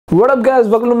What up guys,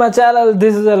 welcome to my channel.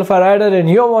 This is Alpha Rider and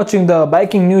you're watching the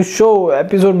biking news show.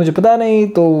 Episode मुझे पता नहीं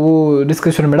तो वो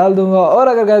description में डाल दूंगा। और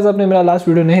अगर गाइज आपने मेरा लास्ट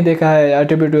वीडियो नहीं देखा है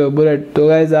एट्रीब्यूट टू बुलेट तो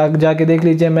गाइज आप जाके देख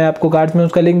लीजिए, मैं आपको कार्ड्स में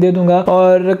उसका लिंक दे दूंगा।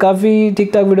 और काफ़ी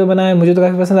ठीक ठाक वीडियो बनाया, मुझे तो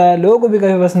काफ़ी पसंद आया, लोगों को भी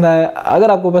काफ़ी पसंद आया।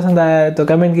 अगर आपको पसंद आया है तो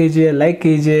कमेंट कीजिए, लाइक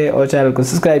कीजिए और चैनल को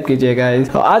सब्सक्राइब कीजिए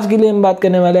गाइज। तो आज के लिए हम बात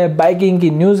करने वाले हैं बाइकिंग की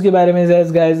न्यूज़ के बारे में।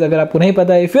 गाइज अगर आपको नहीं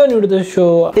पता है, if you are new to the show,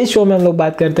 इस शो में हम लोग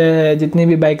बात करते हैं जितनी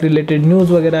भी बाइक रिलेटेड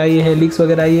न्यूज़ वगैरह आई है, लीक्स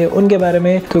वगैरह आई है, उनके बारे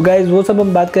में। तो गाइज वो सब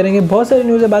हम बात करेंगे, बहुत सारी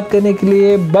न्यूज़ है बात करने के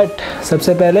लिए, बट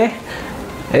सबसे पहले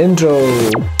इंट्रो।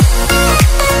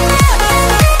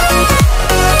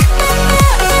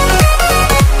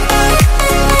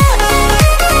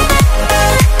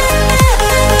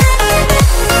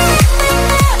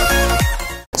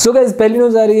 सो गाइस पहली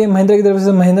न्यूज़ आ रही है महिंद्रा की तरफ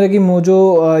से। महिंद्रा की मोजो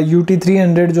UT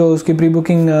 300 जो उसकी प्री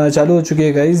बुकिंग चालू हो चुकी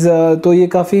है गाइस। तो ये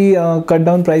काफ़ी कट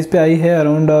डाउन प्राइस पे आई है।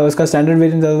 अराउंड उसका स्टैंडर्ड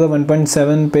वेरिएंट ज़्यादा था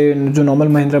 1.7 पे, जो नॉर्मल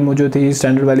महिंद्रा मोजो थी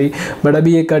स्टैंडर्ड वाली, बट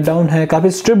अभी ये कट डाउन है, काफ़ी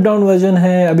स्ट्रिप डाउन वर्जन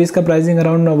है। अभी इसका प्राइसिंग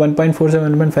अराउंड 1.4 से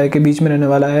 1.5 के बीच में रहने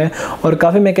वाला है। और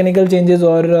काफ़ी मैकेनिकल चेंजेस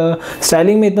और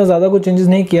स्टाइलिंग में इतना ज़्यादा कुछ चेंजेस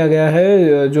नहीं किया गया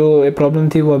है। जो प्रॉब्लम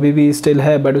थी वो अभी भी स्टिल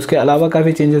है, बट उसके अलावा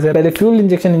काफ़ी चेंजेस है। पहले फ्यूल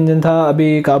इंजेक्शन इंजन था,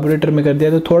 अभी कार्बोरेटर में कर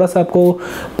दिया, तो थोड़ा सा आपको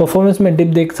परफॉर्मेंस में डिप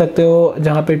देख सकते हो।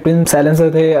 जहाँ पे ट्विन साइलेंसर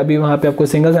थे, अभी वहाँ पे आपको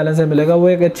सिंगल साइलेंसर मिलेगा, वो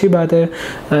एक अच्छी बात है।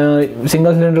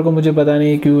 सिंगल सिलेंडर को मुझे पता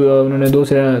नहीं क्यों उन्होंने दो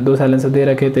साइलेंसर दे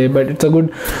रखे थे, but it's a good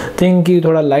thing कि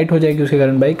थोड़ा लाइट हो जाएगी उसके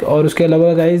कारण बाइक। और उसके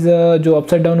अलावा गाइज जो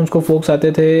अपसाइड डाउन उसको फोक्स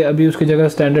आते थे, अभी उसकी जगह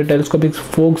स्टैंडर्ड टेलीस्कोपिक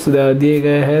फोक्स दिए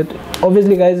गए हैं।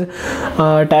 ऑब्वियसली गाइज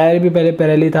टायर भी पहले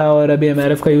पेरेली था और अभी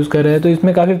MRF का यूज़ कर रहे हैं, तो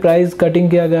इसमें काफ़ी प्राइस कटिंग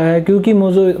किया गया है, क्योंकि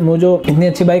मोजो इतनी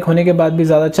अच्छी बाइक होने के बाद भी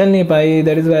ज़्यादा चल नहीं पाई।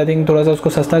 दैट इज़ आई थिंक थोड़ा सा उसको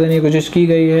सस्ता करने की कोशिश की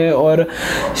गई है और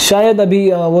शायद अभी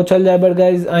वो चल जाए। बट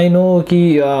गाइज आई नो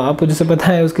कि आपको जैसे पता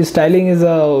है उसकी styling is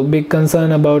a big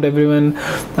concern about everyone.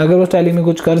 अगर वो स्टाइलिंग में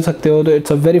कुछ कर सकते हो तो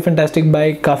it's a very fantastic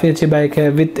bike, काफ़ी अच्छी बाइक है।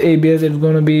 With ABS it's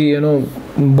gonna be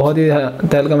बहुत ही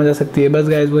तहलका मचा सकती है। बस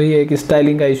गाइज वही है कि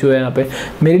स्टाइलिंग का इशू है यहाँ पे।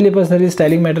 मेरे लिए पर्सनली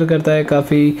स्टाइलिंग मैटर करता है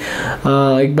काफ़ी।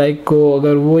 एक बाइक को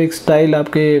अगर वो एक स्टाइल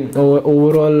आपके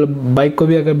ओवरऑल बाइक को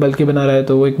भी अगर बल्कि बना रहा है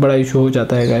तो वो एक बड़ा इशू हो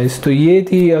जाता है गाइज। तो ये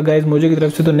थी गाइज मोजो की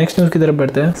तरफ से। तो नेक्स्ट न्यूज़ की तरफ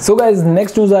बढ़ते हैं। सो गाइज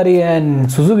नेक्स्ट न्यूज़ आ रही है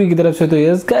सुजुकी की तरफ से। तो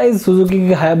यस गाइज सुजुकी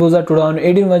की हायाबुसा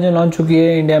 2018 वर्जन लॉन्च चुकी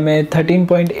है इंडिया में।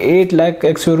 13.8 लाख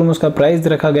एक्स शोरूम उसका प्राइस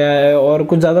रखा गया है। और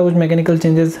कुछ ज़्यादा कुछ mechanical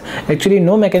changes, actually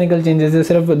no mechanical changes है,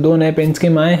 सिर्फ 2 नए पेंट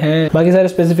स्कीम आए हैं। बाकी सारे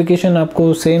स्पेसिफिकेशन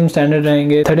आपको सेम स्टैंडर्ड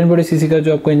रहेंगे। 1340 cc का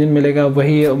जो आपको इंजन मिलेगा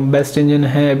वही बेस्ट इंजन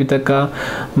है अभी तक का,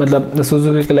 मतलब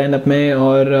सुजुकी के लाइनअप में।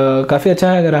 और काफ़ी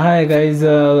अच्छा रहा है गाइज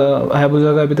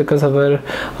हायाबुसा का अभी तक का सफ़र।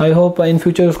 आई होप इन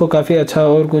फ्यूचर उसको काफ़ी अच्छा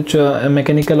और कुछ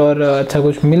मैकेनिकल और अच्छा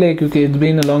कुछ मिले, क्योंकि इट्स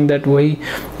बीन अलॉन्ग दैट वही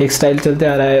एक स्टाइल चलते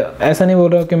आ रहा है। ऐसा नहीं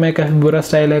बोल रहा हूँ कि मैं काफ़ी बुरा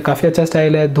स्टाइल है, काफ़ी अच्छा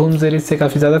स्टाइल है। धूम सीरीज से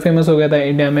काफ़ी ज़्यादा फेमस हो गया था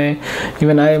इंडिया में।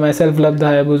 Even I my self love the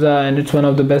Hayabusa and it's one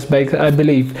of the best bikes I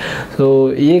believe. तो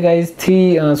ये गाइज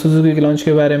थी सुजुकी के लॉन्च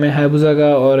के बारे में हायाबुसा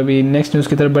का। और अभी नेक्स्ट न्यूज़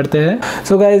की तरफ बढ़ते हैं।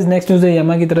 सो गाइज नेक्स्ट न्यूज़ है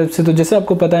यामा की तरफ से। तो जैसे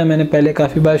आपको पता है, मैंने पहले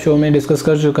काफ़ी बार शो में डिस्कस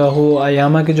कर चुका हूँ,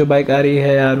 यामा की जो बाइक आ रही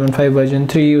है R15 वर्जन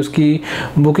 3, उसकी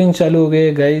बुकिंग चालू हो गई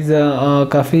है गाइज।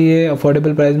 काफ़ी ये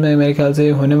अफोर्डेबल प्राइस में मेरे ख्याल से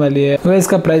होने वाली है। तो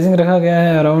इसका प्राइसिंग रखा गया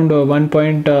है अराउंड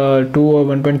 1.2 और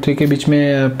 1.3 के बीच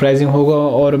में प्राइसिंग होगा।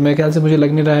 और मेरे ख्याल से मुझे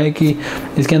लग नहीं रहा है कि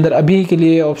इसके अंदर अभी के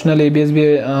लिए ऑप्शनल ABS भी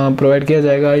प्रोवाइड किया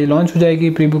जाएगा। ये लॉन्च हो जाएगी,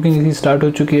 प्री बुकिंग इसकी स्टार्ट हो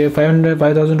चुकी है।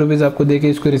 5,000 रुपीज़ आपको देके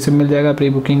इसको रिसीव मिल जाएगा प्री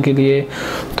बुकिंग के लिए।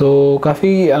 तो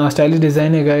काफ़ी स्टाइलिश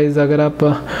डिज़ाइन है गाइज। अगर आप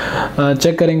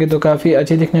चेक करेंगे तो काफ़ी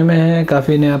अच्छी दिखने में है।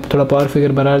 काफ़ी ने आप थोड़ा पावर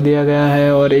फिगर बढ़ा दिया गया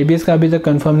है। और ABS का अभी तक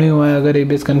कंफर्म नहीं हुआ है। अगर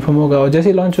ABS कंफर्म होगा और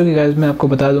जैसे लॉन्च होगी गाइज मैं आपको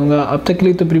बता दूंगा। अब तक के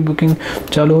लिए तो प्री बुकिंग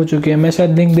चालू हो चुकी है। मैं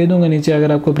शायद लिंक दे दूंगा नीचे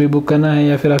अगर आपको प्री बुक करना है,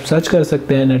 या फिर आप सर्च कर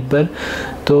सकते हैं नेट पर।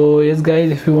 तो yes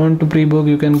guys, if you want to pre book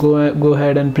you can go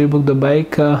ahead and pre book the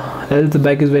bike, else the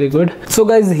bike is very good. So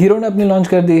guys hero ने अपनी लॉन्च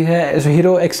कर दी है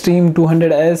हीरो एक्सट्रीम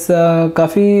 200S।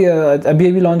 काफ़ी अभी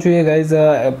launch हुई है guys.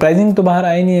 Pricing तो बाहर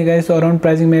आई नहीं है गाइज। तो अराउंड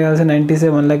प्राइसिंग मेरे ख्याल से 90 से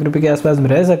 1 लाख रुपये के आसपास में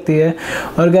रह सकती है।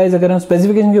 और गाइज अगर हम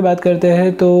स्पेसिफिकेशन की बात करते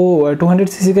हैं तो 200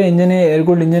 cc का इंजन है, एयर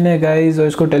कूल्ड इंजन है गाइज। और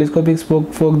इसको टेलीस्कोपिक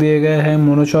फोक दिए गए हैं,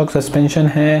 मोनोशॉक सस्पेंशन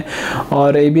है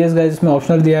और ABS गाइज इसमें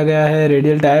ऑप्शनल दिया गया है।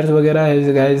 रेडियल टायर्स वगैरह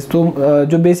है गाइज। तो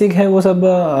जो बेसिक है वो सब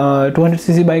 200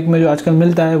 cc बाइक में जो आजकल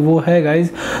मिलता है वो है गाइज।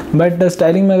 बट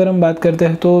स्टाइलिंग में अगर हम बात करते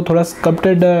हैं तो थोड़ा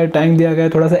स्कल्प्टेड टैंक दिया गया है,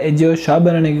 थोड़ा सा एजी और शार्प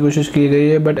बनाने की कोशिश की गई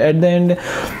है। बट एट द एंड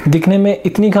दिखने में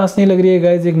इतनी खास नहीं लग रही है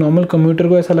गाइज। एक नॉर्मल कंप्यूटर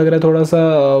को ऐसा लग रहा है थोड़ा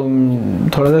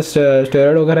सा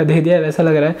स्टेरॉइड वगैरह दे दिया है वैसा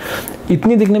लग रहा है।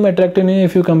 इतनी दिखने में अट्रैक्टिव नहीं है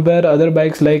if you compare compare other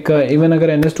bikes like even अगर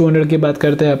NS200 की बात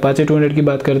करते हैं, अपाचे 200 की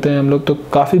बात करते हैं हम लोग, तो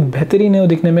काफ़ी बेहतरीन है वो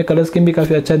दिखने में, कलर स्कीम भी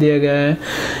काफ़ी अच्छा दिया गया है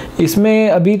इसमें।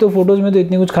 अभी तो फोटोज़ में तो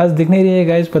इतनी कुछ खास दिख नहीं रही है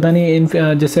गाइस, पता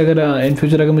नहीं जैसे अगर इन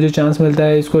फ्यूचर अगर मुझे चांस मिलता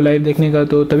है इसको लाइव देखने का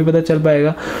तो तभी पता चल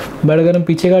पाएगा। बट अगर हम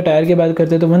पीछे का टायर की बात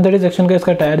करते हैं तो 130 सेक्शन का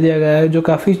इसका टायर दिया गया है, जो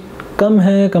काफ़ी कम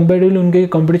है कंपेरेटिवली उनके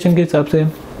कंपटीशन के हिसाब से।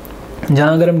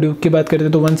 जहाँ अगर हम ड्यूक की बात करते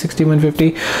हैं तो 160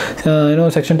 150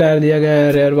 सेक्शन टायर दिया गया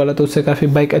है रेयर वाला, तो उससे काफ़ी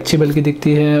बाइक अच्छी बल्कि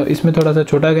दिखती है। इसमें थोड़ा सा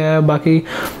छोटा गया है, बाकी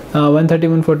 130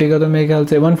 140 का तो मेरे ख्याल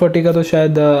से 140 का तो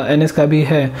शायद NS का भी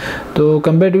है। तो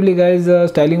कंपेरेटिवली गाइज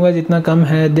स्टाइलिंग वाइज इतना कम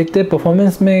है, देखते हैं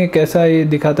परफॉर्मेंस में कैसा ये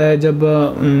दिखाता है। जब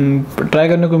ट्राई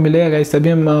करने को मिलेगा गाइज तभी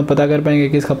हम पता कर पाएंगे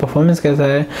कि इसका परफॉर्मेंस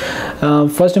कैसा है।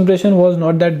 First impression was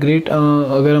not that great,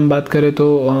 अगर हम बात करें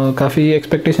तो काफ़ी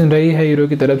एक्सपेक्टेशन रही है हीरो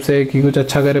की तरफ से कि कुछ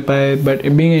अच्छा कर पाए, but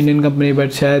being Indian company,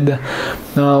 but शायद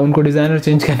उनको डिज़ाइनर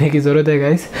चेंज करने की ज़रूरत है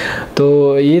गाइस।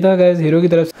 तो ये था गाइस हीरो की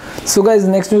तरफ से। सो गाइस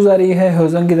नेक्स्ट न्यूज़ आ रही है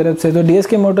ह्योसंग की तरफ से। तो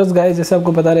DSK मोटर्स गाइस, जैसे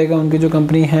आपको पता रहेगा उनकी जो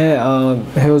कंपनी है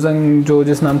ह्योसंग, जो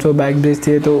जिस नाम से वो बाइक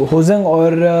बेचती है, तो ह्योसंग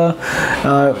और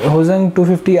ह्योसंग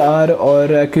 250R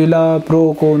और Aquila Pro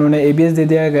को उन्होंने ABS दे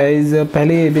दिया है गाइस।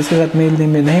 पहले ABS के साथ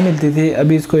नहीं मिलती थी,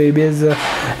 अभी इसको ABS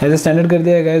एज ए स्टैंडर्ड कर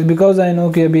दिया है गाइस। बिकॉज आई नो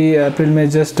कि अभी अप्रैल में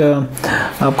जस्ट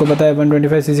आपको पता है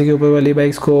 125cc के ऊपर वाली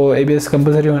बाइक्स को ABS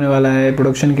कंपलसरी होने वाला है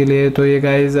प्रोडक्शन के लिए। तो ये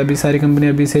गाइस अभी सारी कंपनी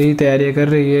अभी से ही तैयारियां कर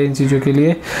रही है इन चीज़ों के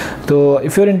लिए। तो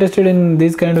if you are interested in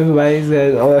this kind of bikes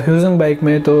ह्योसंग bike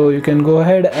में, तो you can go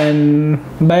ahead and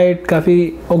bye it. काफ़ी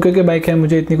ओके बाइक है,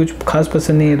 मुझे इतनी कुछ खास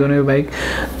पसंद नहीं है दोनों बाइक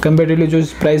कंपेरेटिवली जो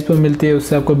प्राइस पर मिलती है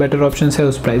उससे आपको बेटर ऑप्शन है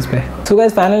उस प्राइस पे। सो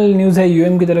गाइस फाइनल न्यूज़ है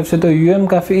UM की तरफ से। तो UM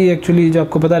काफ़ी एक्चुअली जो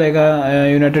आपको पता रहेगा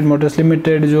यूनाइटेड मोटर्स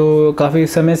लिमिटेड जो काफ़ी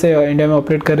समय से इंडिया में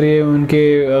ऑपरेट कर रही है, उनके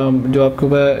जो आपको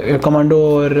कमांडो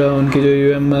और उनकी जो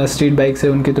UM स्ट्रीट बाइक्स है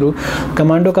उनके थ्रू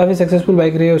कमांडो काफ़ी सक्सेसफुल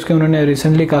बाइक रही है, उसके उन्होंने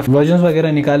रिसेंटली काफ़ी वर्जन्स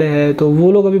वगैरह निकाले हैं। तो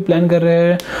वो लोग अभी प्लान कर रहे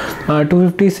हैं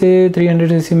 250 से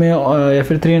 300cc में या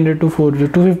फिर 300 to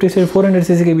 250 से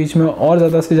 400cc के बीच में और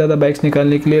ज़्यादा से ज़्यादा बाइक्स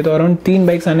निकालने के लिए। तो अराउंड 3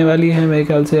 बाइक्स आने वाली हैं मेरे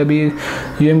ख्याल से अभी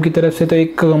UM की तरफ से। तो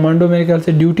एक कमांडो मेरे ख्याल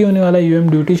से ड्यूटी होने वाला है, UM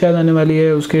ड्यूटी शायद आने वाली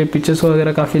है, उसके पिक्चर्स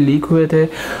वगैरह काफ़ी लीक हुए थे।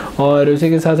 और उसी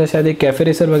के साथ साथ शायद एक कैफे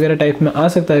रेसर वगैरह टाइप में आ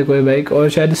सकता है कोई बाइक, और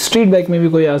शायद स्ट्रीट बाइक में भी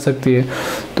कोई आ सकती है।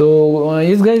 तो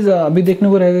इस गाइज अभी देखने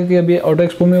को रहेगा कि अभी ऑटो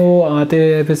एक्सपो में वो आते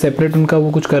हैं फिर सेपरेट उनका वो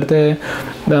कुछ करते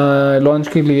हैं लॉन्च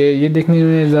के लिए, ये देखने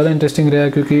में ज़्यादा इंटरेस्टिंग रहेगा।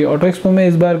 क्योंकि ऑटो एक्सपो में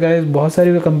इस बार गाइज बहुत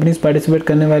सारी कंपनीज पार्टिसिपेट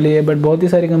करने वाली है, बट बहुत ही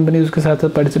सारी कंपनीज उसके साथ साथ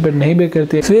पार्टिसिपेट नहीं भी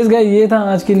करती है। सो इस गाइज ये था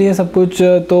आज के लिए सब कुछ।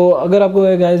 तो अगर आपको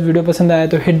गाइज वीडियो पसंद आया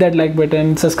तो hit that like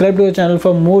button, subscribe to the channel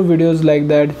for more videos like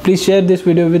that. Please share this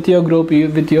video with your group,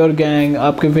 with your gang,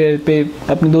 आपके पे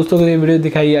अपने दोस्तों को ये वीडियो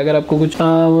दिखाइए। अगर आपको कुछ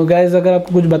गाइज अगर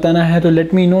आपको कुछ बताना है तो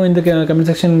let me know in the comment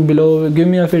section below, give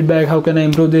me your feedback, how can I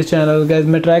improve this channel. Guys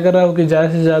मैं ट्राई कर रहा हूँ कि ज़्यादा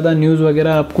से ज़्यादा न्यूज़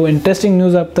वगैरह आपको इंटरेस्टिंग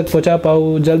न्यूज़ आप तक पहुँचा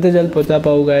पाऊँ, जल्द से जल्द पहुँचा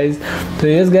पाऊँ गाइज। तो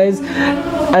yes guys,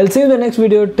 I'll see you in the next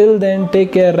video. Till then,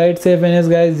 take care, ride safe, and yes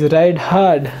guys, ride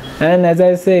hard. And as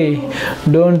I say,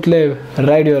 don't live,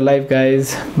 ride your life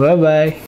guys. Bye bye.